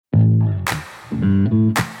Hello,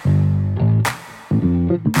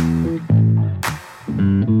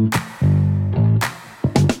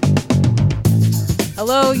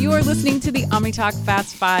 you are listening to the OmniTalk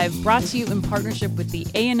Fast 5, brought to you in partnership with the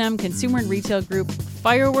A&M Consumer and Retail Group,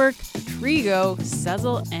 Firework, Trigo,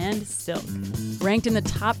 Sezzle, and Silk. Ranked in the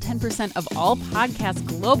top 10% of all podcasts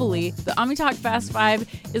globally, the OmniTalk Fast 5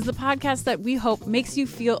 is the podcast that we hope makes you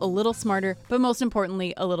feel a little smarter, but most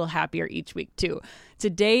importantly, a little happier each week, too.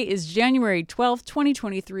 Today is January 12th,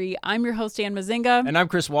 2023. I'm your host, Ann Mazinga. And I'm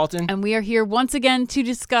Chris Walton. And we are here once again to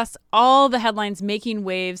discuss all the headlines making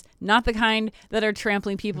waves, not the kind that are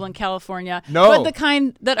trampling people in California, but the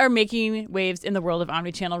kind that are making waves in the world of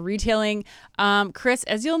omnichannel retailing. Chris,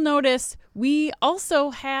 as you'll notice, we also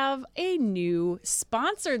have a new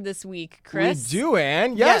sponsor this week, Chris. We do,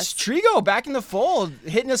 Ann. Yes, Trigo back in the fold,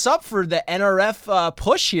 hitting us up for the NRF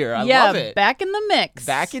push here. I love it. Back in the mix.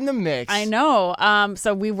 Back in the mix. I know.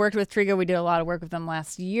 So we worked with Trigo. We did a lot of work with them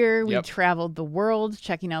last year. We traveled the world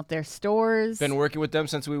checking out their stores. Been working with them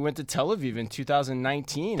since we went to Tel Aviv in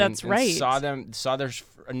 2019. That's right. And saw their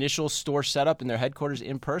initial store setup in their headquarters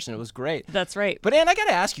in person. It was great. That's right. But Ann, I got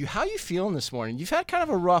to ask you, how are you feeling this morning? You've had kind of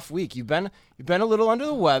a rough week. You've been a little under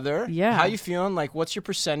the weather. Yeah. How are you feeling? Like, what's your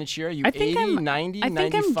percentage here? Are you 80, 90,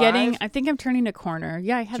 95? I think I'm turning a corner.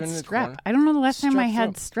 Yeah, I had strep. I don't know the last time I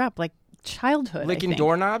had strep. Like childhood. Licking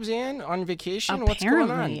doorknobs on vacation? Apparently, what's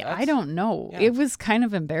going on? I don't know. Yeah. It was kind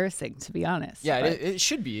of embarrassing, to be honest. Yeah, it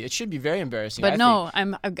should be. It should be very embarrassing. But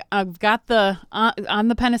I've got the on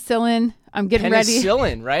the penicillin. I'm getting ready.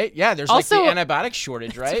 Penicillin, right? Yeah, there's also, like the antibiotic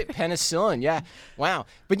shortage, right? Penicillin, yeah. Wow.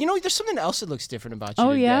 But there's something else that looks different about you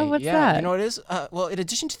today. Yeah? What's that? You know what it is? Well, in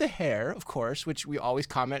addition to the hair, of course, which we always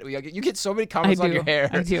comment. You get so many comments on your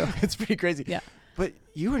hair. I do. It's pretty crazy. Yeah. But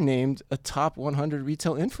you were named a top 100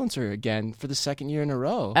 retail influencer again for the second year in a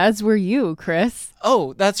row. As were you, Chris.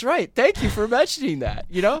 Oh, that's right. Thank you for mentioning that.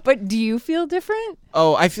 But do you feel different?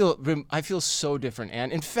 Oh, I feel so different,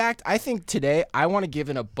 Ann. In fact, I think today I want to give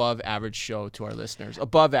an above average show to our listeners.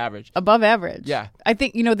 Above average. Above average. Yeah. I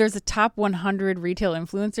think, there's a top 100 retail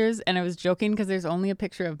influencers, and I was joking because there's only a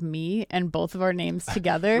picture of me and both of our names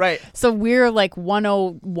together. Right. So we're like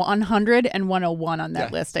 100 and 101 on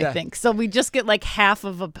that list, I think. So we just get like half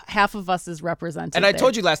of us is represented. And I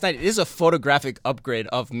told you last night, it is a photographic upgrade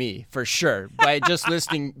of me, for sure. By just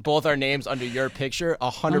listing both our names under your picture,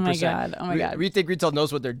 100%. Oh my God. Rethink Retail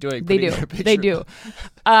knows what they're doing. They do.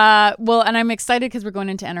 Well, and I'm excited because we're going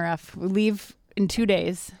into NRF. We leave in 2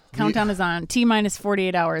 days. Countdown is on. T-minus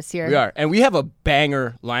 48 hours here. We are. And we have a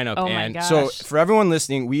banger lineup. Oh my gosh. So for everyone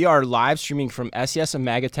listening, we are live streaming from SES and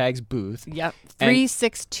Magatag's booth. Yep.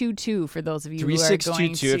 3622 for those of you who are going to.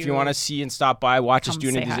 3622 if you want to see and stop by, watch us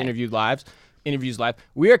doing these interviews live.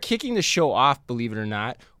 We are kicking the show off, believe it or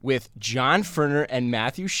not, with John Furner and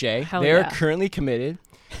Matthew Shea. They are currently committed.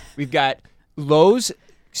 We've got Lowe's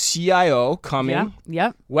CIO coming.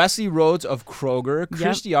 Yep. Wesley Rhodes of Kroger.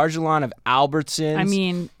 Christy Argelon of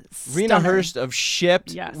Albertsons. Rena Hurst of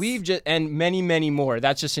Shipt. Yes. And many, many more.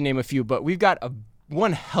 That's just to name a few. But we've got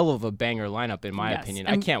one hell of a banger lineup, in my opinion.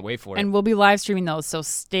 I can't wait for it. And we'll be live streaming those, so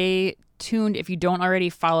stay tuned. If you don't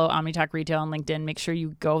already follow OmniTalk Retail on LinkedIn, make sure you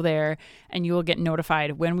go there and you will get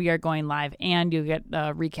notified when we are going live, and you'll get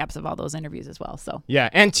recaps of all those interviews as well. So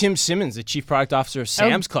and Tim Simmons, the Chief Product Officer of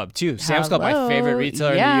Sam's Club, too. Sam's Club, my favorite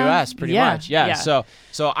retailer in the U.S., pretty much. Yeah. So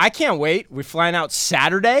I can't wait. We're flying out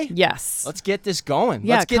Saturday. Yes. Let's get this going.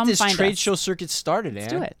 Yeah, let's get this trade show circuit started, Ann.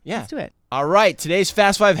 Let's do it. Yeah. Let's do it. All right. Today's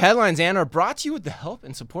Fast 5 headlines, Ann, are brought to you with the help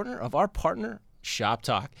and support of our partner, Shop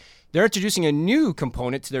Talk. They're introducing a new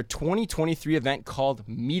component to their 2023 event called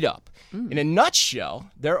Meetup. In a nutshell,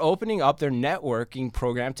 they're opening up their networking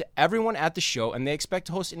program to everyone at the show, and they expect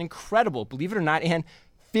to host an incredible, believe it or not, Ann,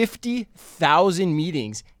 50,000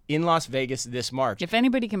 meetings in Las Vegas this March. If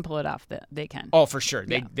anybody can pull it off, they can. Oh, for sure.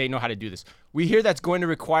 They know how to do this. We hear that's going to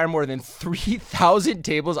require more than 3,000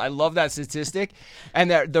 tables. I love that statistic.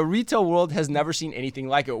 And the retail world has never seen anything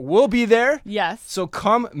like it. We'll be there. Yes. So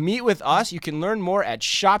come meet with us. You can learn more at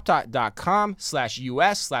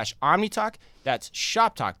shoptalk.com/US/OmniTalk. That's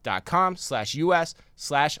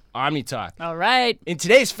shoptalk.com/US/OmniTalk. All right. In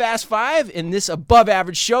today's Fast 5, in this above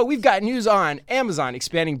average show, we've got news on Amazon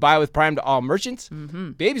expanding Buy with Prime to all merchants.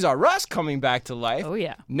 Babies R Us coming back to life. Oh,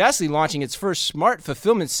 yeah. Nestle launching its first smart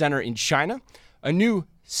fulfillment center in China. A new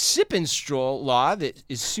sip and stroll law that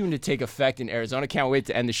is soon to take effect in Arizona. Can't wait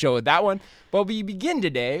to end the show with that one. But we begin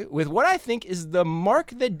today with what I think is the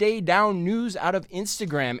mark the day down news out of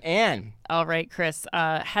Instagram. And all right, Chris.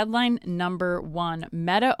 Headline number 1.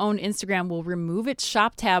 Meta-owned Instagram will remove its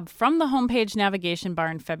shop tab from the homepage navigation bar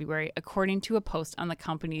in February, according to a post on the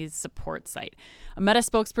company's support site. A Meta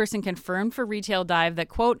spokesperson confirmed for Retail Dive that,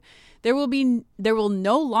 quote, there will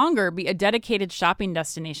no longer be a dedicated shopping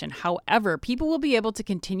destination. However, people will be able to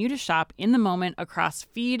continue to shop in the moment across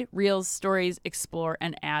feed, reels, stories, explore,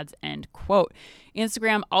 and ads, end quote.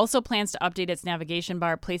 Instagram also plans to update its navigation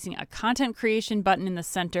bar, placing a content creation button in the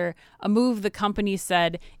center, a move the company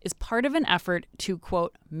said is part of an effort to,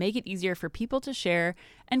 quote, make it easier for people to share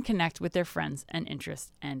and connect with their friends and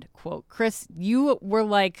interests, end quote. Chris, you were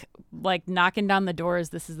like knocking down the doors.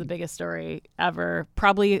 This is the biggest story ever.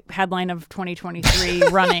 Probably headline of 2023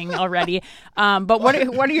 running already. But what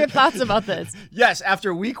are your thoughts about this? yes,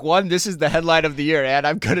 after week 1, this is the headline of the year, and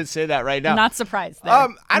I'm going to say that right now. Not surprised there.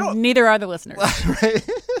 Neither are the listeners. Right?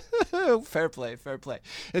 Fair play.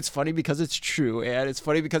 It's funny because it's true, and it's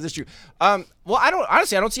funny because it's true. Well, I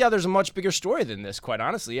don't see how there's a much bigger story than this, quite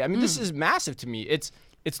honestly. I mean, this is massive to me.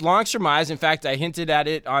 It's long surmised. In fact, I hinted at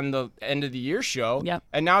it on the end of the year show,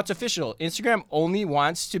 and now it's official. Instagram only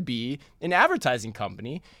wants to be an advertising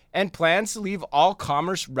company and plans to leave all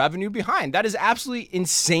commerce revenue behind. That is absolutely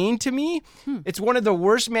insane to me. It's one of the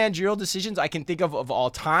worst managerial decisions I can think of all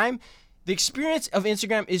time. The experience of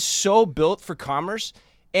Instagram is so built for commerce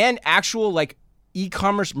and actual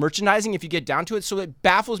e-commerce merchandising, if you get down to it. So it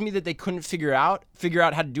baffles me that they couldn't figure out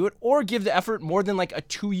how to do it or give the effort more than a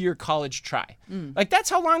 2-year college try. That's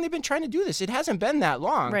how long they've been trying to do this. It hasn't been that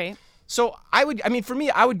long. Right. So for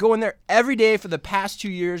me, I would go in there every day for the past 2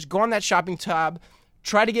 years, go on that shopping tab,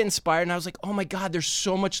 try to get inspired. And I was like, oh my God, there's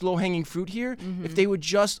so much low-hanging fruit here. If they would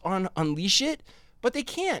just unleash it, but they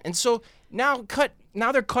can't. And so now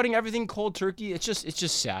they're cutting everything cold turkey. It's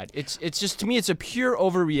just sad. It's just, to me, it's a pure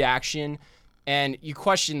overreaction. And you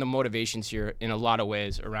question the motivations here in a lot of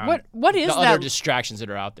ways around what is the that, other distractions that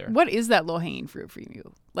are out there. What is that low-hanging fruit for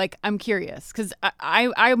you? I'm curious because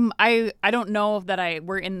I don't know that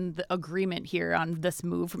we're in the agreement here on this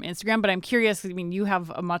move from Instagram, but I'm curious. I mean, you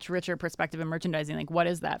have a much richer perspective in merchandising. What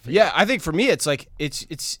is that for you? Yeah, I think for me, it's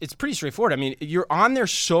it's pretty straightforward. I mean, you're on there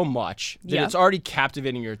so much that it's already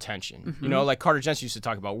captivating your attention. You know, like Carter Jensen used to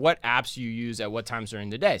talk about what apps you use at what times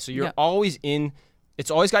during the day. So you're always in. It's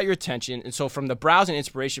always got your attention. And so from the browse and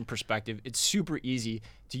inspiration perspective, it's super easy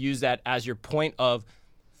to use that as your point of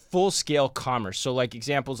full-scale commerce. So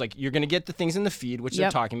examples, you're going to get the things in the feed, which they're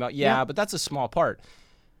talking about. Yeah, but that's a small part.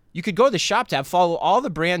 You could go to the shop tab, follow all the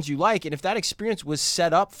brands you like, and if that experience was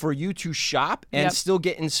set up for you to shop and still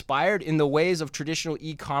get inspired in the ways of traditional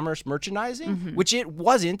e-commerce merchandising, which it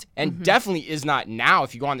wasn't and definitely is not now.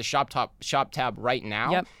 If you go on the shop tab right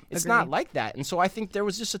now, it's not like that. And so I think there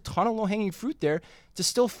was just a ton of low-hanging fruit there to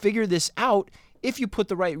still figure this out if you put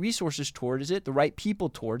the right resources towards it, the right people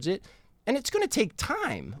towards it, and it's going to take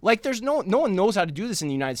time. There's no one knows how to do this in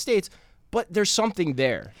the United States, but there's something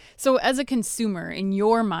there. So as a consumer, in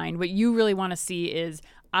your mind, what you really want to see is,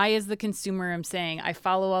 I, as the consumer, am saying, I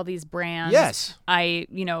follow all these brands. Yes. I'm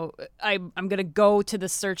going to go to the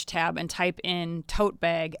search tab and type in tote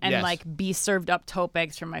bag and be served up tote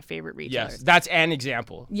bags from my favorite retailers. Yes, that's an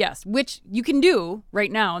example. Yes, which you can do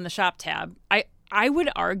right now in the shop tab. I would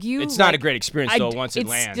argue it's not a great experience though once it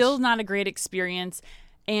lands. It's still not a great experience,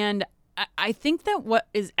 and I think that what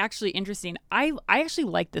is actually interesting, I actually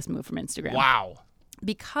like this move from Instagram. Wow.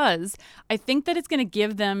 Because I think that it's going to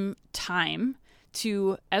give them time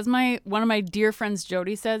to, as one of my dear friends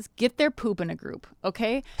Jody says, get their poop in a group,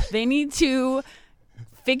 okay? They need to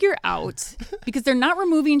figure out, because they're not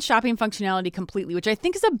removing shopping functionality completely, which I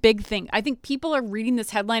think is a big thing. I think people are reading this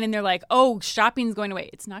headline and they're like, oh, shopping's going away.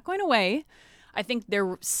 It's not going away. I think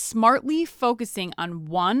they're smartly focusing on,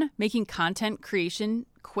 one, making content creation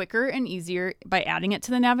quicker and easier by adding it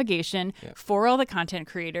to the navigation for all the content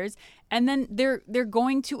creators. And then they're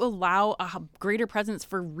going to allow a greater presence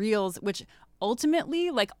for Reels, which ultimately,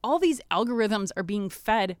 all these algorithms are being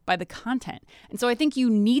fed by the content. And so I think you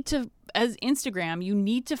need to, as Instagram, you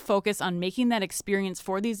need to focus on making that experience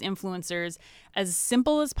for these influencers as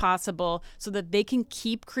simple as possible so that they can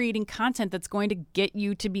keep creating content that's going to get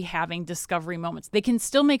you to be having discovery moments. They can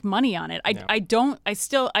still make money on it. I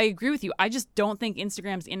agree with you. I just don't think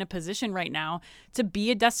Instagram's in a position right now to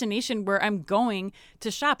be a destination where I'm going to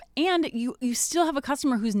shop. And you still have a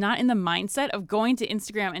customer who's not in the mindset of going to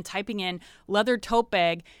Instagram and typing in leather tote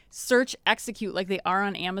bag, search, execute like they are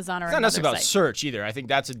on Amazon or it's not necessarily about site. Search either. I think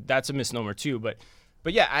that's a misnomer too, but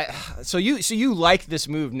But yeah, so you like this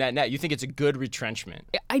move net. You think it's a good retrenchment?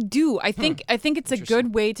 I do. I think it's a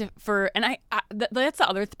good way that's the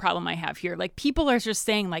other problem I have here. Like, people are just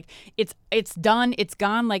saying like it's done, it's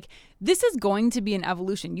gone. Like, this is going to be an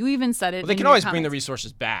evolution. You even said it. Well, they can always bring the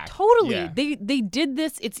resources back. Totally. Yeah. They did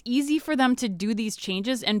this. It's easy for them to do these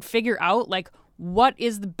changes and figure out like what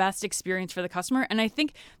is the best experience for the customer. And I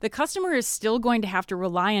think the customer is still going to have to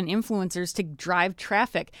rely on influencers to drive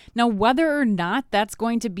traffic. Now, whether or not that's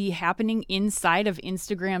going to be happening inside of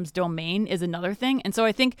Instagram's domain is another thing. And so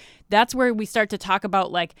I think that's where we start to talk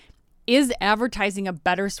about, like, is advertising a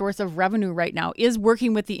better source of revenue right now? Is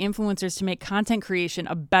working with the influencers to make content creation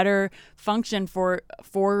a better function for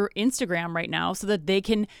Instagram right now, so that they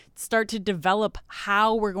can start to develop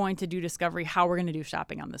how we're going to do discovery, how we're going to do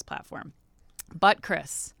shopping on this platform? But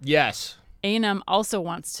Chris. Yes. A&M also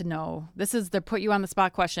wants to know, this is the put you on the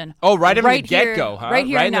spot question. Oh, right in the get-go, huh? Right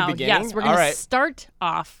here right now. In the beginning? Yes, we're going to start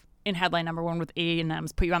off in headline number 1 with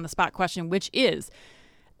A&M's put you on the spot question, which is,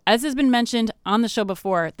 as has been mentioned on the show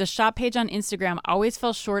before, the shop page on Instagram always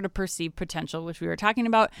fell short of perceived potential, which we were talking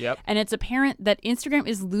about. Yep. And it's apparent that Instagram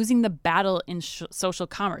is losing the battle in social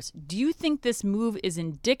commerce. Do you think this move is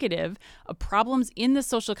indicative of problems in the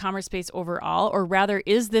social commerce space overall, or rather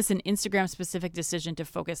is this an Instagram-specific decision to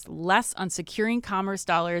focus less on securing commerce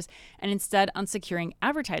dollars and instead on securing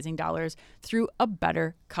advertising dollars through a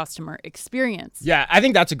better customer experience? Yeah, I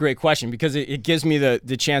think that's a great question, because it gives me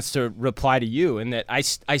the chance to reply to you, and that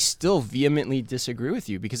I still vehemently disagree with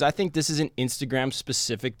you, because I think this is an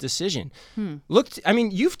Instagram-specific decision. Look, I mean,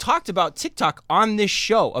 you've talked about TikTok on this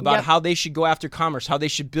show about how they should go after commerce, how they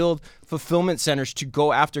should build fulfillment centers to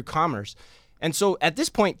go after commerce. And so at this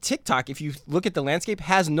point, TikTok, if you look at the landscape,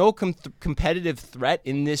 has no competitive threat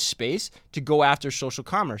in this space to go after social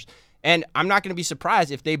commerce. And I'm not going to be surprised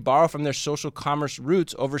if they borrow from their social commerce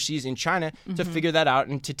roots overseas in China to figure that out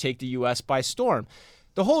and to take the U.S. by storm.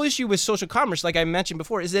 The whole issue with social commerce, like I mentioned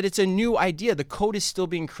before, is that it's a new idea. The code is still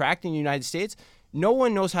being cracked in the United States. No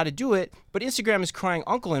one knows how to do it, but Instagram is crying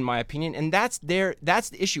uncle, in my opinion, and that's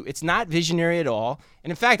the issue. It's not visionary at all.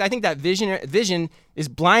 And in fact, I think that vision is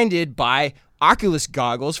blinded by Oculus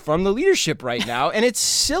goggles from the leadership right now, and it's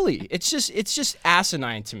silly. It's just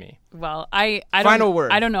asinine to me. Well, I Final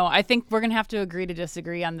word. I don't know. I think we're gonna have to agree to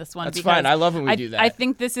disagree on this one. That's fine. I love when we do that. I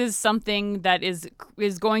think this is something that is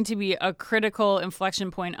going to be a critical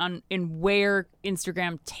inflection point in where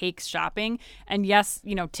Instagram takes shopping. And yes,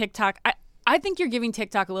 TikTok. I think you're giving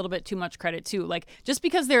TikTok a little bit too much credit too. Like, just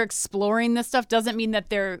because they're exploring this stuff doesn't mean that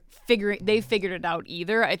they figured it out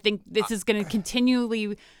either. I think this is going to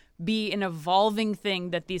continually be an evolving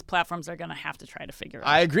thing that these platforms are going to have to try to figure out.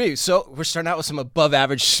 I agree. So we're starting out with some above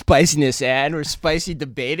average spiciness, and we're spicy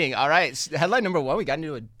debating. All right. Headline number 1, we got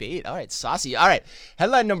into a debate. All right. Saucy. All right.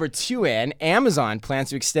 Headline number 2, Ann. Amazon plans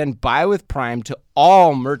to extend Buy with Prime to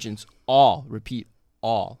all merchants. All. Repeat,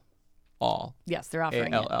 all. Yes, they're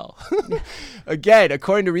offering ALL. Again,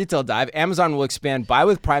 according to Retail Dive, Amazon will expand Buy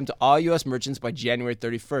with Prime to all U.S. merchants by January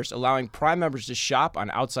 31st, allowing Prime members to shop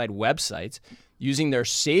on outside websites using their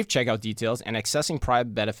safe checkout details and accessing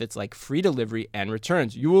Prime benefits like free delivery and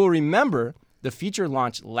returns. You will remember the feature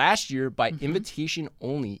launched last year by invitation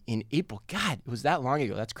only in April. God, it was that long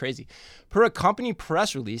ago. That's crazy. Per a company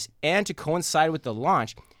press release, and to coincide with the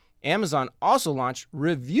launch, Amazon also launched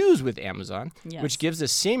Reviews with Amazon, which gives the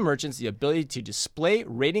same merchants the ability to display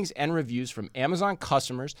ratings and reviews from Amazon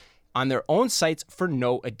customers on their own sites for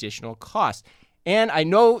no additional cost. And I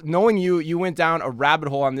know, knowing you went down a rabbit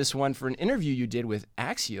hole on this one for an interview you did with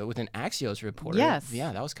an Axios reporter. Yes.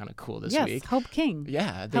 Yeah, that was kind of cool this week. Yes, Hope King.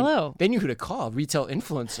 Yeah. Hello. They knew who to call. Retail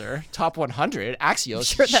influencer, top 100,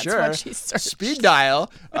 Axios. Sure, that's what she searched. Speed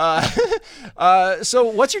dial. So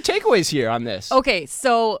what's your takeaways here on this? Okay,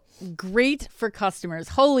 so great for customers.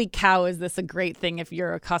 Holy cow, is this a great thing if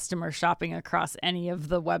you're a customer shopping across any of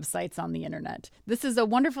the websites on the internet. This is a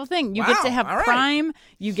wonderful thing. You get to have Prime.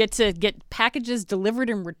 You get to get packages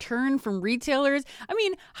delivered and returned from retailers. I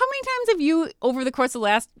mean, how many times have you, over the course of the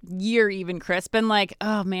last year even, Chris, been like,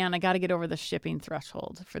 oh man, I got to get over the shipping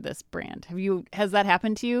threshold for this brand? Has that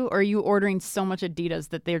happened to you? Or are you ordering so much Adidas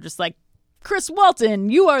that they're just like, Chris Walton,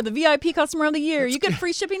 you are the VIP customer of the year. You get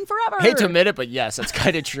free shipping forever. I hate to admit it, but yes, that's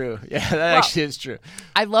kind of true. Yeah, that actually is true.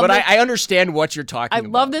 I love But I understand what you're talking about. I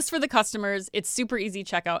love this for the customers. It's super easy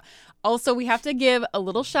checkout. Also, we have to give a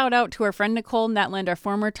little shout out to our friend Nicole Netland, our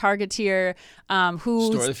former Targeteer,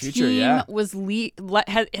 whose team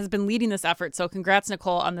has been leading this effort. So congrats,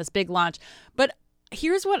 Nicole, on this big launch. But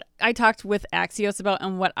here's what I talked with Axios about,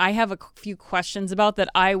 and what I have a few questions about that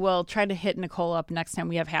I will try to hit Nicole up next time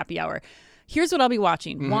we have happy hour. Here's what I'll be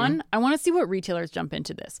watching. One, I want to see what retailers jump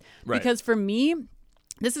into this. Right. Because for me,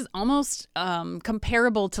 This is almost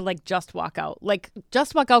comparable to like Just Walk Out. Like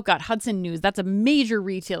Just Walk Out got Hudson News. That's a major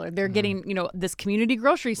retailer. They're getting, this community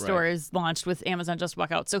grocery store is launched with Amazon Just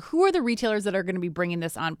Walk Out. So who are the retailers that are going to be bringing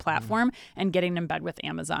this on platform and getting in bed with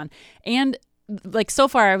Amazon? And like so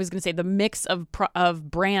far, I was going to say the mix of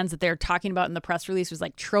brands that they're talking about in the press release was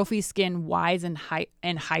like Trophy Skin, Wise, and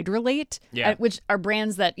Hydrolate, which are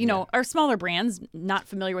brands that, are smaller brands, not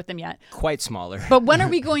familiar with them yet. Quite smaller. But when are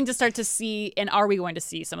we going to start to see, and are we going to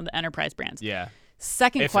see some of the enterprise brands? Yeah.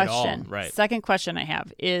 Second If at all, question. right. Second question I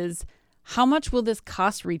have is, how much will this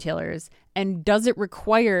cost retailers, and does it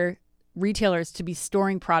require retailers to be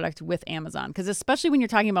storing product with Amazon? Because especially when you're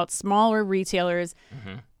talking about smaller retailers,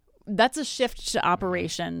 that's a shift to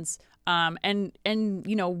operations. And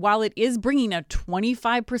while it is bringing a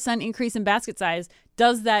 25% increase in basket size,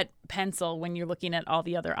 does that pencil when you're looking at all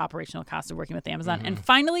the other operational costs of working with Amazon? And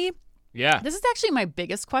finally, this is actually my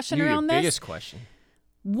biggest question around this. Biggest question.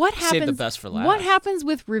 What happens? Save the best for last. What happens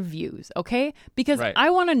with reviews? Okay, because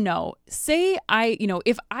I want to know. Say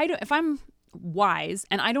if I'm Wise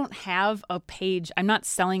and I don't have a page, I'm not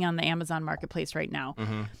selling on the Amazon Marketplace right now.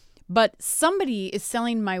 But somebody is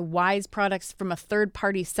selling my Wise products from a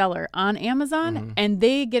third-party seller on Amazon, and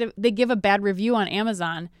they give a bad review on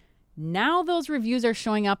Amazon. Now those reviews are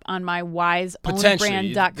showing up on my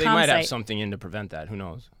wiseownbrand.com They might site. have something in to prevent that. Who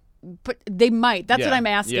knows? But they might. That's what I'm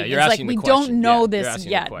asking. Yeah, you're it's asking like the we don't question. know You're this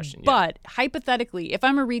asking yet. the question. But hypothetically, if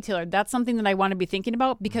I'm a retailer, that's something that I want to be thinking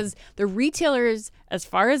about, because the retailers, as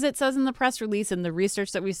far as it says in the press release and the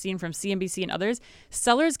research that we've seen from CNBC and others,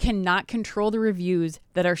 sellers cannot control the reviews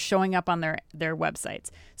that are showing up on their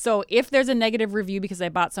websites. So if there's a negative review because I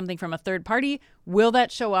bought something from a third party, will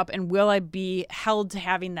that show up, and will I be held to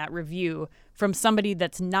having that review from somebody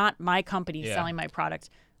that's not my company selling my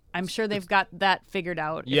product? I'm sure they've got that figured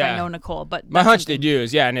out, if I know Nicole. But my hunch they do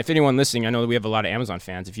is, and if anyone listening, I know that we have a lot of Amazon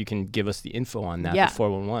fans. If you can give us the info on that, the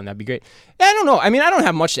 411, that'd be great. I don't know. I mean, I don't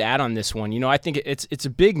have much to add on this one. I think it's a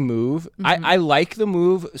big move. I like the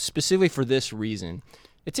move specifically for this reason.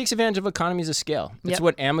 It takes advantage of economies of scale. It's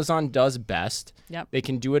what Amazon does best. They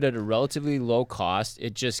can do it at a relatively low cost.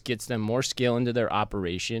 It just gets them more scale into their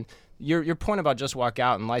operation. Your point about Just Walk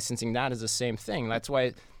Out and licensing that is the same thing.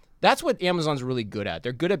 That's what Amazon's really good at.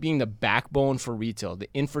 They're good at being the backbone for retail, the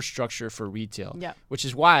infrastructure for retail, which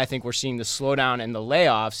is why I think we're seeing the slowdown and the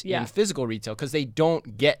layoffs in physical retail, because they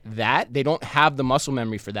don't get that. They don't have the muscle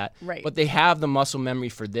memory for that. But they have the muscle memory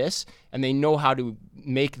for this, and they know how to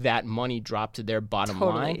make that money drop to their bottom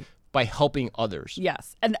line by helping others.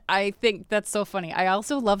 Yes. And I think that's so funny. I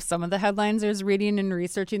also love some of the headlines I was reading and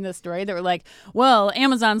researching this story that were like, well,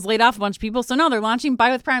 Amazon's laid off a bunch of people, so now they're launching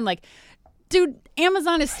Buy with Prime. Like, dude,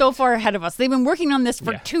 Amazon is so far ahead of us. They've been working on this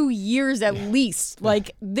for 2 years at least.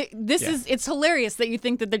 Like, this is, it's hilarious that you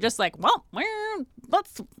think that they're just like, well,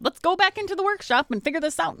 let's go back into the workshop and figure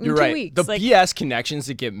this out in 2 weeks. The BS connections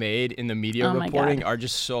that get made in the media reporting are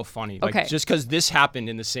just so funny. Like, just because this happened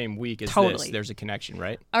in the same week as this, there's a connection,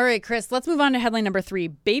 right? All right, Chris, let's move on to headline number 3.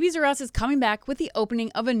 Babies R Us is coming back with the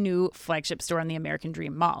opening of a new flagship store on the American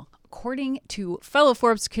Dream Mall. According to fellow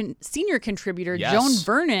Forbes senior contributor Joan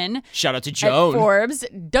Vernon, shout out to Joan, at Forbes,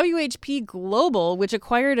 WHP Global, which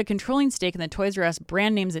acquired a controlling stake in the Toys R Us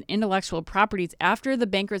brand names and intellectual properties after the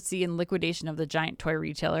bankruptcy and liquidation of the giant toy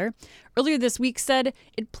retailer, earlier this week said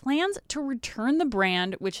it plans to return the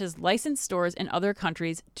brand, which has licensed stores in other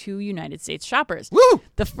countries, to United States shoppers. Woo!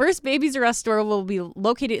 The first Babies R Us store will be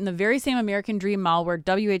located in the very same American Dream Mall where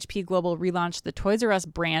WHP Global relaunched the Toys R Us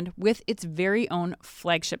brand with its very own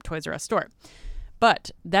flagship Toys R Us store.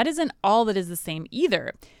 But that isn't all that is the same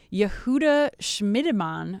either. Yehuda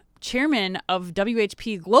Schmiedemann, chairman of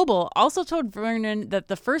WHP Global, also told Vernon that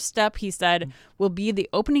the first step, he said, will be the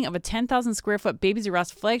opening of a 10,000 square foot Babies R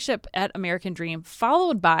Us flagship at American Dream,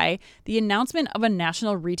 followed by the announcement of a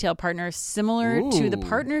national retail partner similar to the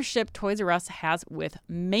partnership Toys R Us has with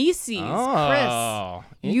Macy's. Oh,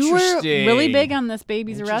 Chris, you were really big on this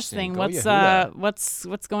Babies R Us thing.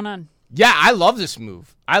 What's going on? Yeah, I love this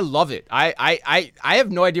move. I love it. I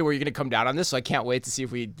have no idea where you're going to come down on this, so I can't wait to see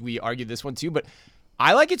if we argue this one too. But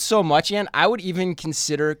I like it so much, and I would even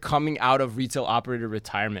consider coming out of retail operator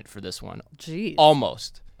retirement for this one. Jeez.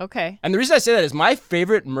 Almost. Okay. And the reason I say that is my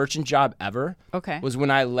favorite merchant job ever was when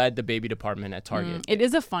I led the baby department at Target. It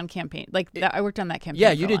is a fun campaign. I worked on that campaign. Yeah,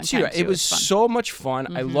 you did too. It was so much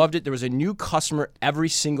fun. I loved it. There was a new customer every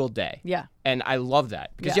single day. Yeah. And I love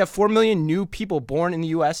that because you have 4 million new people born in the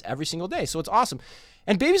U.S. every single day. So it's awesome.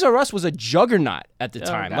 And Babies R Us was a juggernaut at the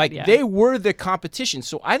time. They were the competition.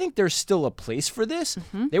 So I think there's still a place for this.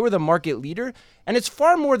 They were the market leader. And it's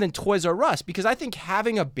far more than Toys R Us, because I think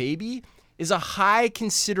having a baby is a high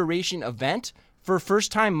consideration event for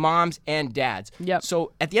first-time moms and dads. Yep.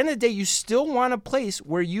 So at the end of the day, you still want a place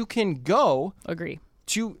where you can go Agree.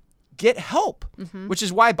 to get help, which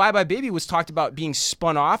is why Bye Bye Baby was talked about being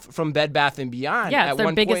spun off from Bed Bath & Beyond Yeah, it's at their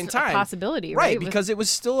one point in biggest time. possibility, Right, right? because it was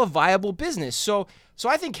still a viable business. So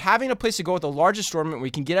I think having a place to go with a large assortment where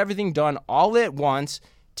you can get everything done all at once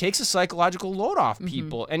takes a psychological load off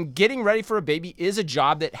people. And getting ready for a baby is a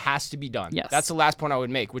job that has to be done. Yes. That's the last point I would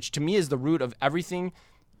make, which to me is the root of everything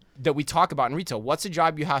that we talk about in retail. What's a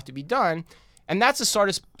job you have to be done? And that's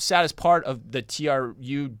the saddest part of the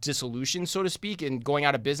TRU dissolution, so to speak, and going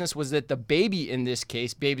out of business was that the baby, in this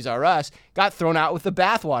case, Babies R Us, got thrown out with the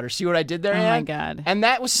bathwater. See what I did there, Oh, Ann? my God. And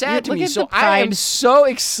that was sad to Look me. at So the I am pride. so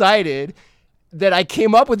excited that I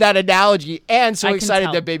came up with that analogy and so I can excited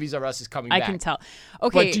tell. that Babies R Us is coming back. I can tell.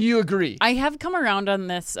 Okay. But do you agree? I have come around on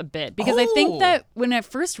this a bit because I think that when I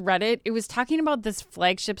first read it, it was talking about this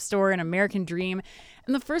flagship store in American Dream.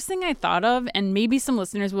 And the first thing I thought of, and maybe some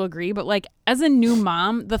listeners will agree, but like as a new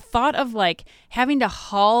mom, the thought of like having to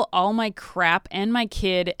haul all my crap and my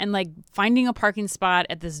kid and like finding a parking spot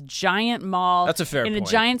at this giant mall That's a fair in point.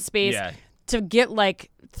 a giant space Yeah. to get like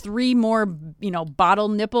 3 more, bottle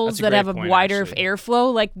nipples That's a that great have a point, wider actually.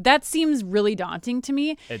 airflow, like that seems really daunting to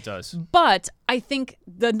me. It does. But I think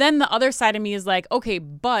then the other side of me is like, okay,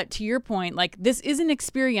 but to your point, like this is an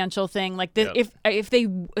experiential thing. Like this, Yep. if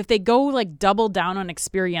they go like double down on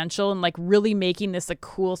experiential and like really making this a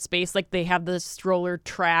cool space, like they have the stroller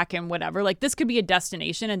track and whatever, like this could be a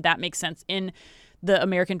destination, and that makes sense in the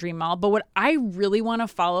American Dream Mall. But what I really want to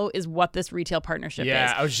follow is what this retail partnership is.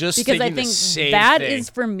 Yeah, I was just because thinking I think the same that thing. is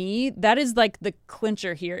for me, that is like the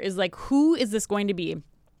clincher here is like, who is this going to be?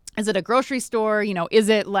 Is it a grocery store? Is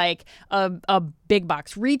it like a big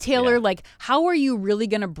box retailer? Yeah. Like, how are you really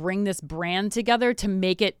going to bring this brand together to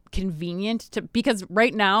make it convenient? Because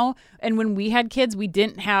right now, and when we had kids, we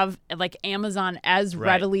didn't have like Amazon as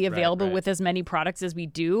readily available right. with as many products as we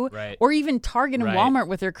do, Right. or even Target and Right. Walmart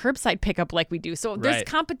with their curbside pickup like we do. So there's Right.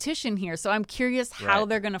 competition here. So I'm curious how Right.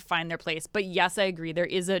 they're going to find their place. But yes, I agree. There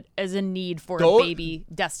is a need for Those- a baby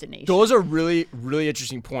destination. Those are really, really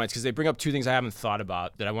interesting points because they bring up two things I haven't thought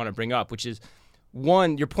about that I want to bring up, which is,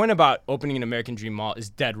 one, your point about opening an American Dream Mall is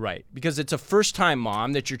dead right because it's a first-time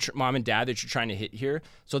mom that mom and dad that you're trying to hit here.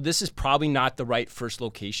 So this is probably not the right first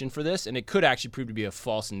location for this, and it could actually prove to be a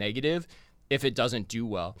false negative if it doesn't do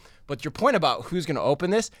well. But your point about who's going to open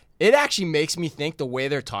this, it actually makes me think the way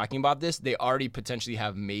they're talking about this, they already potentially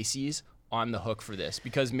have Macy's on the hook for this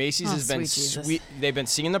because Macy's has been sweet Jesus. sweet. They've been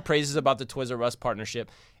singing the praises about the Toys R Us partnership,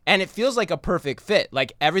 and it feels like a perfect fit.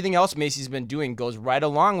 Like everything else Macy's been doing goes right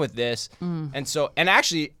along with this. And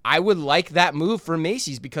actually, I would like that move for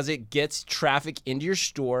Macy's because it gets traffic into your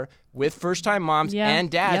store with first-time moms Yeah. and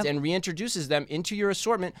dads Yep. and reintroduces them into your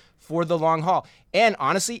assortment for the long haul. And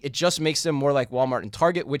honestly, it just makes them more like Walmart and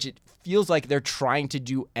Target, which it feels like they're trying to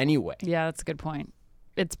do anyway. Yeah, that's a good point.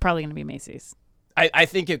 It's probably going to be Macy's. I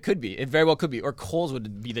think it could be. It very well could be. Or Kohl's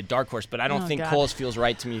would be the dark horse, but I don't Oh, think God. Kohl's feels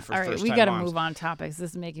right to me for All right, first-time we got to moms. move on topics.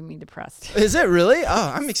 This is making me depressed. Is it really?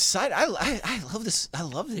 Oh, I'm excited. I love this. I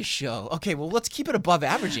love this show. Okay, well, let's keep it above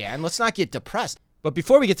average, Ann. Let's not get depressed. But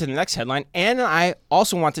before we get to the next headline, Ann and I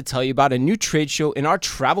also want to tell you about a new trade show in our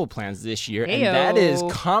travel plans this year, and that is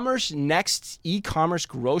Commerce Next E-Commerce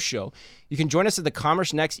Grow Show. You can join us at the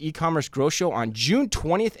Commerce Next E-Commerce Grow Show on June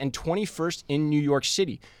 20th and 21st in New York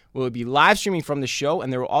City. We'll be live streaming from the show,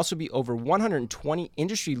 and there will also be over 120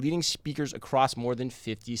 industry-leading speakers across more than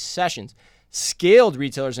 50 sessions. Scaled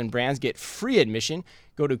retailers and brands get free admission.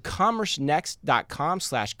 Go to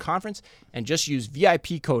commercenext.com/conference and just use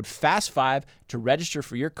VIP code FAST5 to register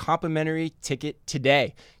for your complimentary ticket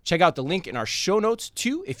today. Check out the link in our show notes,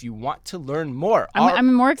 too, if you want to learn more.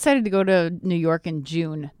 I'm more excited to go to New York in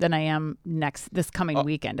June than I am this coming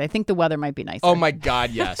weekend. I think the weather might be nicer. Oh, my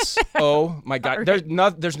God, yes. Oh, my God.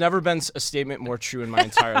 There's never been a statement more true in my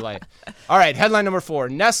entire life. All right, headline number 4.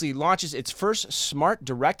 Nestle launches its first smart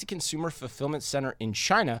direct-to-consumer fulfillment center in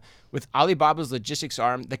China with Alibaba's logistics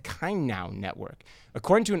arm, the Cainiao network.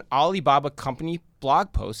 According to an Alibaba company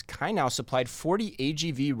blog post, Cainiao supplied 40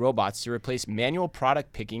 AGV robots to replace manual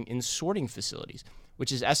product picking in sorting facilities, which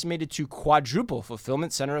is estimated to quadruple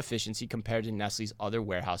fulfillment center efficiency compared to Nestle's other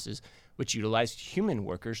warehouses, which utilized human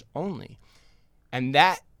workers only. And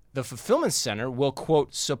that the fulfillment center will,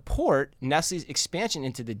 quote, support Nestle's expansion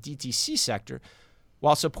into the DTC sector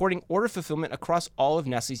while supporting order fulfillment across all of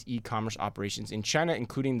Nestle's e-commerce operations in China,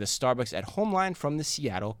 including the Starbucks at Home line from the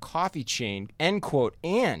Seattle coffee chain, end quote.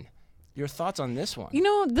 And Your thoughts on this one?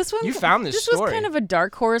 This one. You found this story. This was kind of a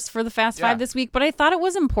dark horse for the Fast Five this week, but I thought it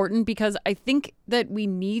was important because I think that we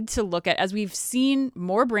need to look at, as we've seen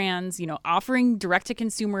more brands, offering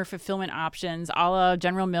direct-to-consumer fulfillment options, a la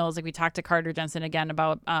General Mills, like we talked to Carter Jensen again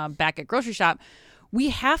about back at Grocery Shop. We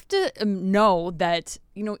have to know that,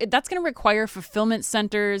 that's going to require fulfillment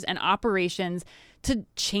centers and operations to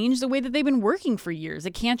change the way that they've been working for years.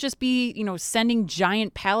 It can't just be, sending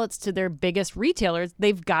giant pallets to their biggest retailers.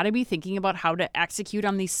 They've got to be thinking about how to execute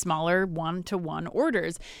on these smaller one-to-one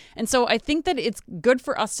orders. And so I think that it's good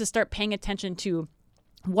for us to start paying attention to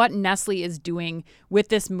what Nestle is doing with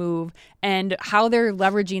this move and how they're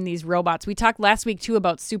leveraging these robots. We talked last week too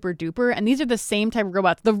about Super Duper, and these are the same type of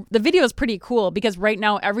robots. The video is pretty cool because right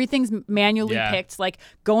now everything's manually picked, like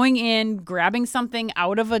going in, grabbing something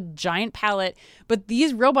out of a giant pallet. But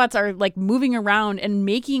these robots are like moving around and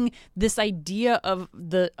making this idea of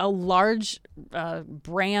a large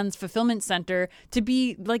brand's fulfillment center to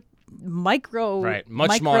be like micro, right?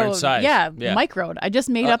 Much smaller in size. Yeah, microed. I just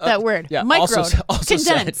made up that word. Yeah, microed, also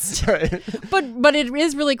condensed. Right. But it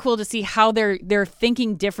is really cool to see how they're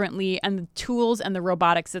thinking differently and the tools and the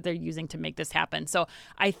robotics that they're using to make this happen. So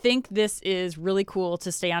I think this is really cool to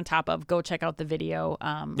stay on top of. Go check out the video.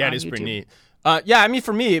 It is YouTube. Pretty neat.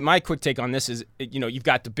 For me, my quick take on this is, you've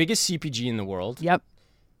got the biggest CPG in the world. Yep.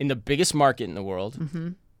 In the biggest market in the world. Mm-hmm.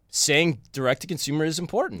 Saying direct-to-consumer is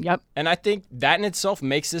important. Yep. And I think that in itself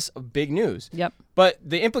makes this a big news. Yep. But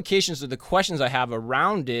the implications or the questions I have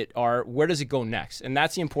around it are, where does it go next? And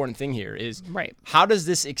that's the important thing here is, how does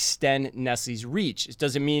this extend Nestle's reach?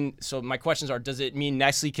 Does it mean, so my questions are, does it mean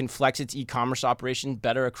Nestle can flex its e-commerce operation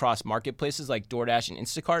better across marketplaces like DoorDash and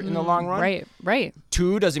Instacart in the long run? Right.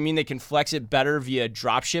 2, does it mean they can flex it better via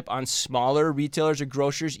dropship on smaller retailers or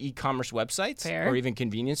grocers' e-commerce websites? Fair. Or even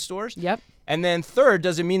convenience stores? Yep. And then 3rd,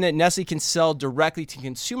 does it mean that Nestle can sell directly to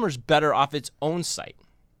consumers better off its own site?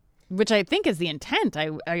 Which I think is the intent,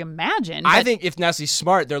 I imagine. I think if Nestle's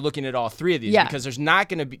smart, they're looking at all 3 of these because there's not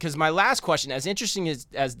going to be, because my last question, as interesting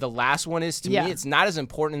as the last one is to me, it's not as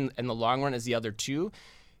important in the long run as the other 2,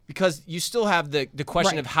 because you still have the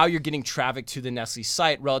question of how you're getting traffic to the Nestle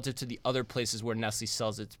site relative to the other places where Nestle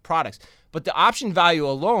sells its products. But the option value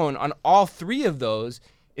alone on all 3 of those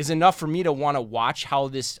is enough for me to want to watch how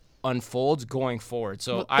this unfolds going forward.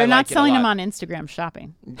 So they're not selling them on Instagram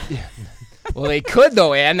shopping. Well, they could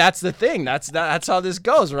though, Ann. That's the thing. That's how this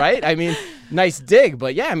goes, right? I mean, nice dig,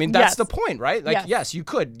 but that's the point, right? Like, yes, you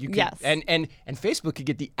could, yes. and Facebook could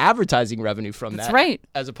get the advertising revenue from that, right?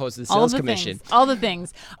 As opposed to the sales commission. All the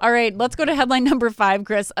things. All right, let's go to headline number 5,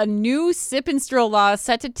 Chris. A new sip and stroll law is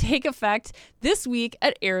set to take effect this week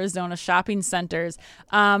at Arizona shopping centers.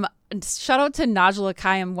 Shout out to Najla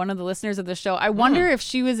Kayam, one of the listeners of the show. I wonder if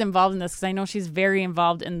she was involved in this because I know she's very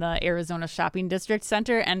involved in the Arizona Shopping District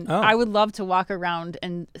Center, and I would love to walk around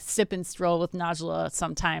and sip and stroll with Najla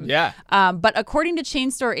sometime. Yeah. But according to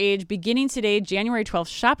Chain Store Age, beginning today, January 12th,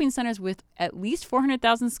 shopping centers with at least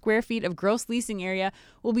 400,000 square feet of gross leasing area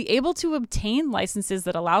will be able to obtain licenses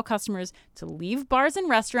that allow customers to leave bars and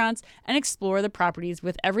restaurants and explore the properties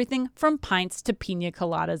with everything from pints to pina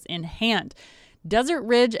coladas in hand. Desert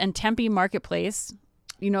Ridge and Tempe Marketplace,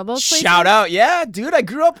 you know those places? Shout out, yeah, dude. I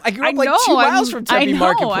grew up like 2 miles from Tempe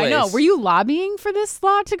Marketplace. I know. Were you lobbying for this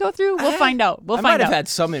law to go through? We'll find out. I might have had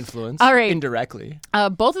some influence. All right. Indirectly.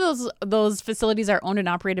 Both of those facilities are owned and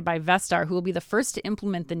operated by Vestar, who will be the first to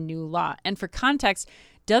implement the new law. And for context,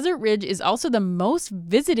 Desert Ridge is also the most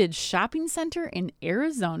visited shopping center in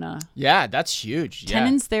Arizona. Yeah, that's huge.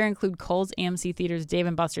 Tenants there include Kohl's, AMC Theaters,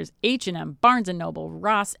 Dave & Buster's, H&M, Barnes & Noble,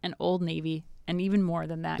 Ross, and Old Navy. And even more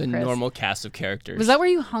than that, the Chris. Normal cast of characters. Was that where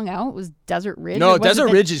you hung out? Was Desert Ridge? No, Desert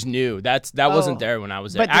Ridge is new. That wasn't there when I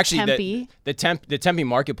was there. But actually, the Tempe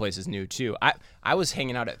Marketplace is new too. I was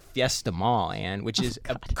hanging out at Fiesta Mall, which is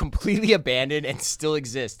completely abandoned and still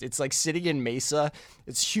exists. It's like sitting in Mesa.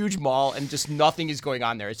 It's a huge mall and just nothing is going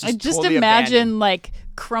on there. It's just totally imagine abandoned. Like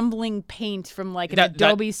crumbling paint from like an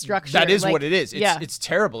Adobe structure. That is like, what it is. It's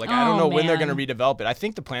terrible. Like I don't know when they're going to redevelop it. I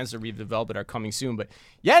think the plans to redevelop it are coming soon. But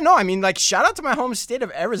shout out to my home state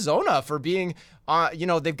of Arizona for being,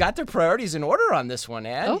 they've got their priorities in order on this one,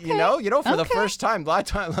 Ann. Okay. For the first time, a lot of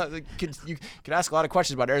time, you could ask a lot of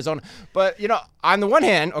questions about Arizona. But, on the one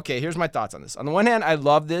hand, okay, here's my thoughts on this. On the one hand, I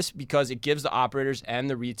love this because it gives the operators and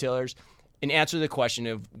the retailers an answer to the question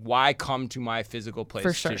of why come to my physical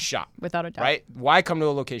place to shop. Without a doubt. Right? Why come to a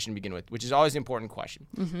location to begin with, which is always the important question.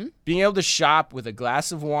 Mm-hmm. Being able to shop with a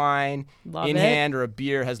glass of wine hand or a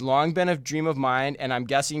beer has long been a dream of mine, and I'm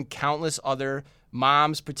guessing countless other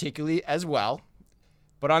moms particularly as well.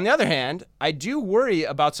 But on the other hand, I do worry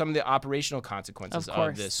about some of the operational consequences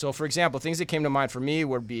of this. So, for example, things that came to mind for me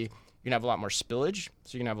would be You're going to have a lot more spillage,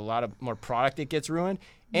 so you're going to have a lot of more product that gets ruined.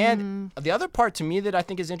 And the other part to me that I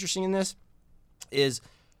think is interesting in this is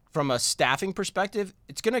from a staffing perspective,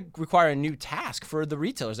 it's going to require a new task for the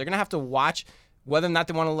retailers. They're going to have to watch whether or not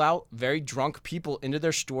they want to allow very drunk people into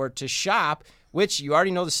their store to shop, which you already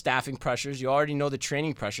know the staffing pressures, you already know the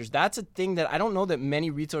training pressures. That's a thing that I don't know that many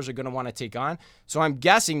retailers are going to want to take on. So I'm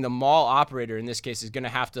guessing the mall operator in this case is going to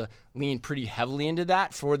have to lean pretty heavily into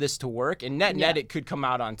that for this to work. And net, it could come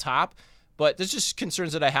out on top. But there's just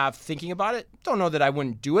concerns that I have thinking about it. Don't know that I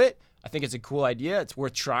wouldn't do it. I think it's a cool idea. It's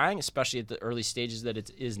worth trying, especially at the early stages that it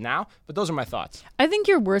is now. But those are my thoughts. I think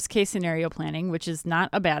your worst case scenario planning, which is not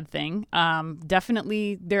a bad thing.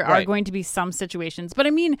 Definitely there are going to be some situations. But I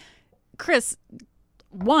mean, Chris,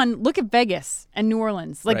 one, look at Vegas and New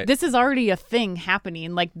Orleans. Like this is already a thing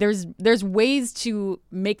happening. Like there's ways to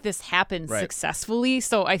make this happen successfully.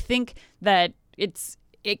 So I think that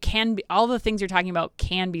it can be, all the things you're talking about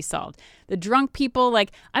can be solved. The drunk people,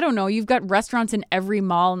 like, I don't know, you've got restaurants in every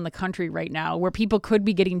mall in the country right now where people could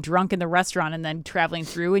be getting drunk in the restaurant and then traveling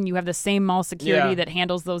through, and you have the same mall security that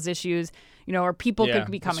handles those issues, you know, or people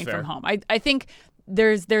could be coming from home. I think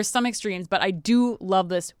there's some extremes, but I do love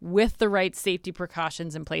this with the right safety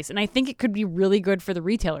precautions in place. And I think it could be really good for the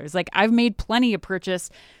retailers. Like, I've made plenty of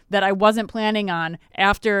purchase that I wasn't planning on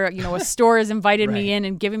after, you know, a store has invited me in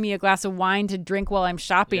and given me a glass of wine to drink while I'm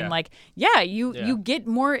shopping. Like, you get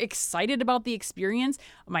more excited about the experience.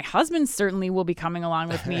 My husband certainly will be coming along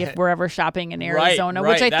with me if we're ever shopping in Arizona,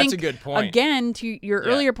 which I think, a good point. Again, to your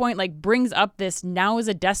earlier point, like brings up this now as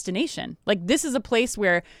a destination. Like, this is a place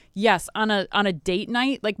where, yes, on a date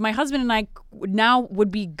night, like my husband and I now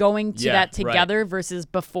would be going to that together versus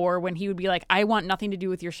before when he would be like, I want nothing to do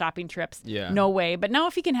with your shopping trips. No way. But now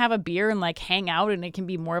if he can have a beer and like hang out and it can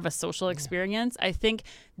be more of a social experience, I think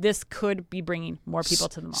this could be bringing more people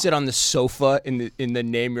to the mall. Sit on the sofa in the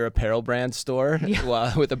Name Your Apparel brand store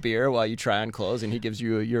with a beer while you try on clothes and he gives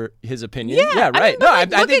you his opinion. I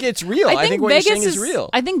think it's real. I think what Vegas you're saying is real.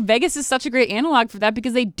 I think Vegas is such a great analog for that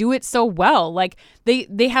because they do it so well. Like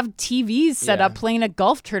they have TVs set up playing a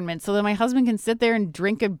golf tournament so that my husband can sit there and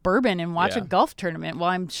drink a bourbon and watch a golf tournament while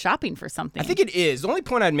I'm shopping for something. I think it is. The only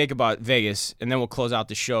point I'd make about Vegas, and then we'll close out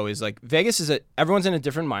the show, is like Vegas is everyone's in a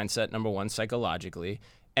different mindset, number one, psychologically.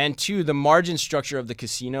 And two, the margin structure of the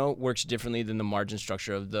casino works differently than the margin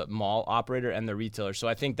structure of the mall operator and the retailer. So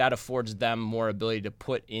I think that affords them more ability to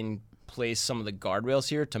put in place some of the guardrails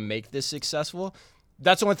here to make this successful.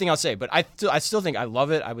 That's the only thing I'll say. But I still think I love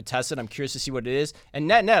it. I would test it. I'm curious to see what it is. And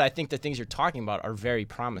net, I think the things you're talking about are very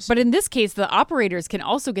promising. But in this case, the operators can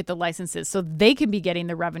also get the licenses so they can be getting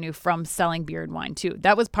the revenue from selling beer and wine too.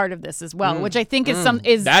 That was part of this as well, which I think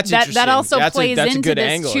that also plays into this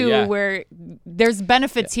angle, too, where there's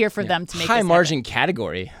benefits here for them to make high margin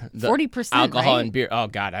category. 40%, alcohol right? and beer. Oh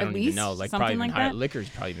God, I At don't least, even know. Like something probably even like higher. that? Liquor is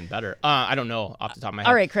probably even better. I don't know off the top of my head.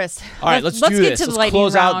 All right, Chris. All right, let's do get this. To the let's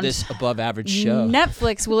close round. out this above average show.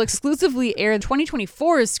 Netflix will exclusively air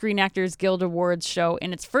 2024's Screen Actors Guild Awards show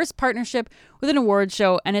in its first partnership with an award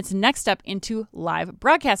show and its next step into live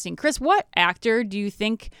broadcasting. Chris, what actor do you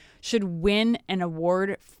think should win an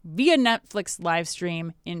award via Netflix live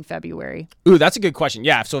stream in February? Ooh, that's a good question.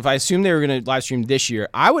 Yeah, so if I assume they were going to live stream this year,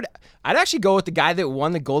 I'd actually go with the guy that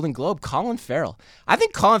won the Golden Globe, Colin Farrell. I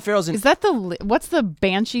think Colin Farrell's Is that what's the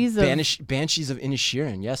Banshees of Banshees of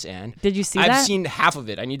Inisherin? Yes, Anne. Did you see that? I've seen half of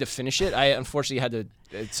it. I need to finish it. I unfortunately had to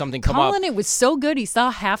something come up. Colin, it was so good. He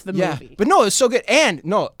saw half the movie. But no, it was so good. And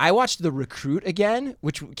no, I watched The Recruit again,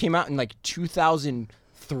 which came out in like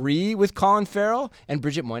 2003 with Colin Farrell and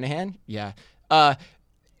Bridget Moynihan. Yeah.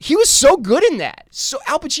 He was so good in that. So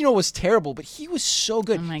Al Pacino was terrible, but he was so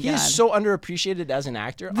good. Oh my he God. is so underappreciated as an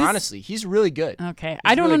actor. Honestly, he's really good. Okay.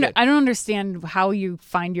 I don't understand how you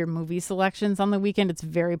find your movie selections on the weekend. It's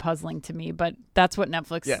very puzzling to me, but that's what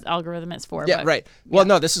Netflix algorithm is for. Yeah, right. Well,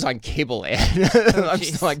 no, this is on cable, Ann. I'm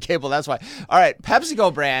still on cable. That's why. All right.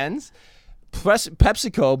 PepsiCo brands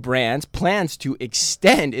plans to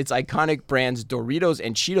extend its iconic brands Doritos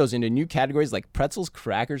and Cheetos into new categories like pretzels,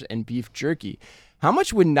 crackers, and beef jerky. How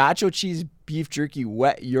much would nacho cheese beef jerky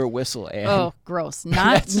wet your whistle, Ann? Oh, gross.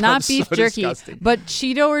 Not beef so jerky, disgusting. but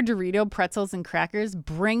Cheeto or Dorito pretzels and crackers,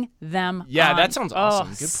 bring them on. That sounds awesome.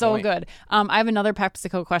 Good so point. good. I have another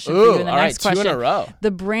PepsiCo question for you in the next question. 2 in a row.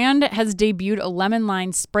 The brand has debuted a lemon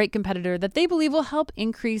lime Sprite competitor that they believe will help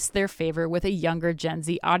increase their favor with a younger Gen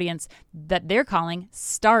Z audience that they're calling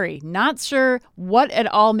Starry. Not sure what at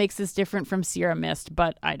all makes this different from Sierra Mist,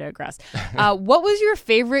 but I digress. What was your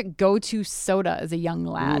favorite go-to soda as a young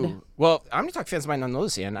lad? Well, OmniTalk fans might not know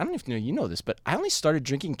this, Ann. I don't even know you know this, but I only started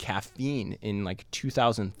drinking caffeine in like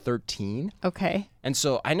 2013. Okay. And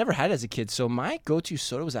so I never had it as a kid. So my go-to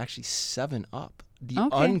soda was actually 7-Up. The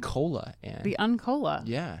Uncola, Ann. The Uncola.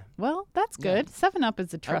 Yeah. Well, that's good. 7-Up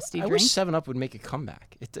is a trusty I drink. wish 7-Up would make a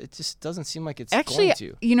comeback. It just doesn't seem like it's Actually, going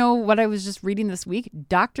to. you know what I was just reading this week?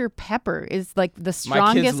 Dr. Pepper is like the My kids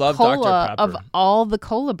strongest love cola Dr. of Pepper. all the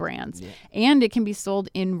cola brands. Yeah. And it can be sold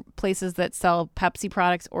in places that sell Pepsi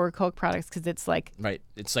products or Coke products because it's like... Right.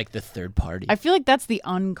 It's like the third party. I feel like that's the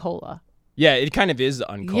Uncola. Yeah, it kind of is the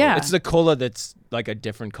Uncola. Yeah. It's the cola that's like a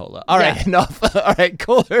different cola. All right, enough. All right,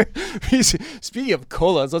 Kohler. Speaking of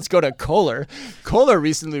colas, let's go to Kohler. Kohler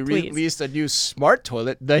recently released a new smart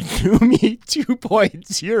toilet, the Numi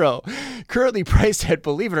 2.0, currently priced at,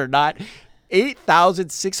 believe it or not,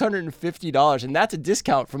 $8,650, and that's a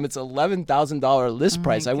discount from its $11,000 list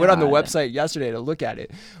price. I went on the website yesterday to look at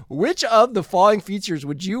it. Which of the following features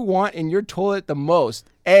would you want in your toilet the most?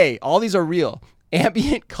 A, all these are real.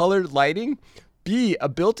 Ambient colored lighting, B, a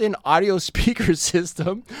built-in audio speaker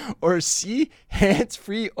system, or C,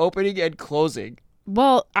 hands-free opening and closing.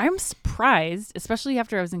 Well, I'm surprised, especially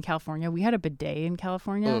after I was in California. We had a bidet in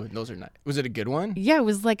California. Oh, those are nice. Was it a good one? Yeah, it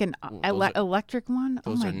was like an electric one.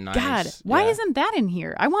 Those oh my are nice. God. Why isn't that in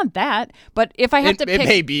here? I want that. But if I have to pick, it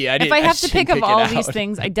may be. if I have to pick of all these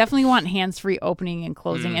things, I definitely want hands-free opening and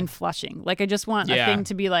closing and flushing. Like I just want a thing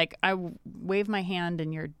to be like, I wave my hand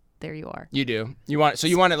and there you are. You do. You want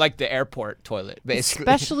it like the airport toilet, basically.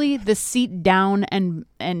 Especially the seat down and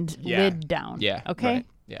lid down. Yeah. Okay. Right.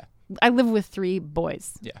 Yeah. I live with 3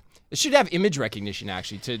 boys. Yeah. It should have image recognition,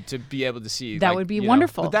 actually, to be able to see. That would be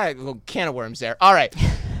wonderful. But that little can of worms there. All right.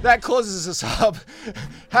 That closes us up.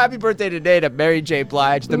 Happy birthday today to Mary J.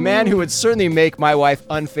 Blige, the man who would certainly make my wife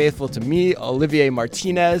unfaithful to me, Olivier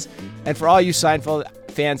Martinez. And for all you Seinfeld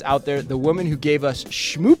fans out there, the woman who gave us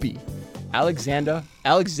Schmoopy, Alexandra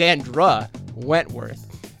Wentworth.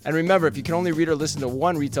 And remember, if you can only read or listen to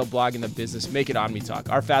one retail blog in the business, make it OmniTalk.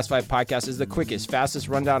 Our Fast 5 podcast is the quickest, fastest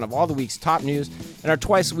rundown of all the week's top news, and our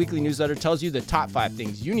twice-weekly newsletter tells you the top 5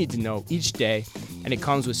 things you need to know each day, and it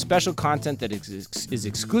comes with special content that is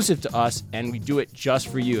exclusive to us, and we do it just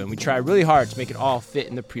for you, and we try really hard to make it all fit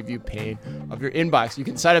in the preview pane of your inbox. You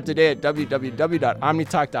can sign up today at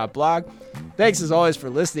www.omnitalk.blog. Thanks as always for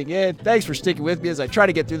listening in. Thanks for sticking with me as I try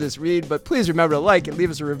to get through this read, but please remember to like and leave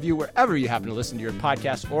us a review wherever you happen to listen to your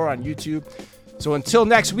podcast or on YouTube. So until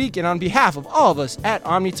next week, and on behalf of all of us at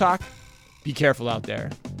OmniTalk, be careful out there.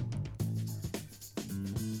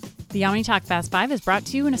 The OmniTalk Fast 5 is brought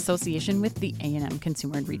to you in association with the A&M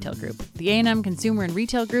Consumer and Retail Group. The A&M Consumer and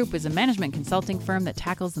Retail Group is a management consulting firm that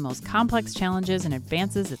tackles the most complex challenges and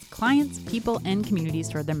advances its clients, people, and communities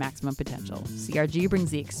toward their maximum potential. CRG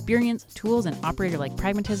brings the experience, tools, and operator-like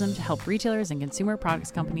pragmatism to help retailers and consumer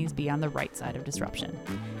products companies be on the right side of disruption.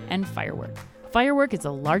 And Firework. Firework is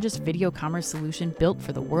the largest video commerce solution built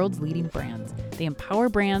for the world's leading brands. They empower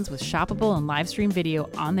brands with shoppable and live stream video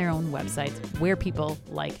on their own websites where people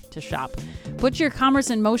like to shop. Put your commerce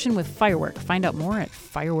in motion with Firework. Find out more at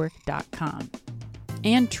firework.com.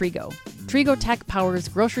 And Trigo. Trigo Tech powers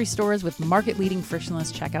grocery stores with market-leading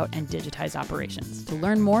frictionless checkout and digitized operations. To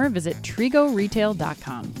learn more, visit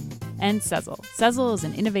trigoretail.com. And Sezzle. Sezzle is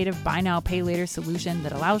an innovative buy now, pay later solution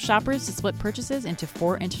that allows shoppers to split purchases into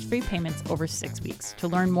 4 interest-free payments over 6 weeks. To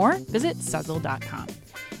learn more, visit Sezzle.com.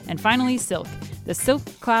 And finally, Silk. The Silk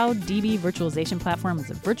Cloud DB virtualization platform is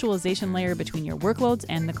a virtualization layer between your workloads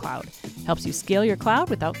and the cloud. Helps you scale your cloud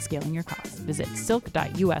without scaling your costs. Visit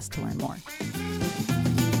silk.us to learn more.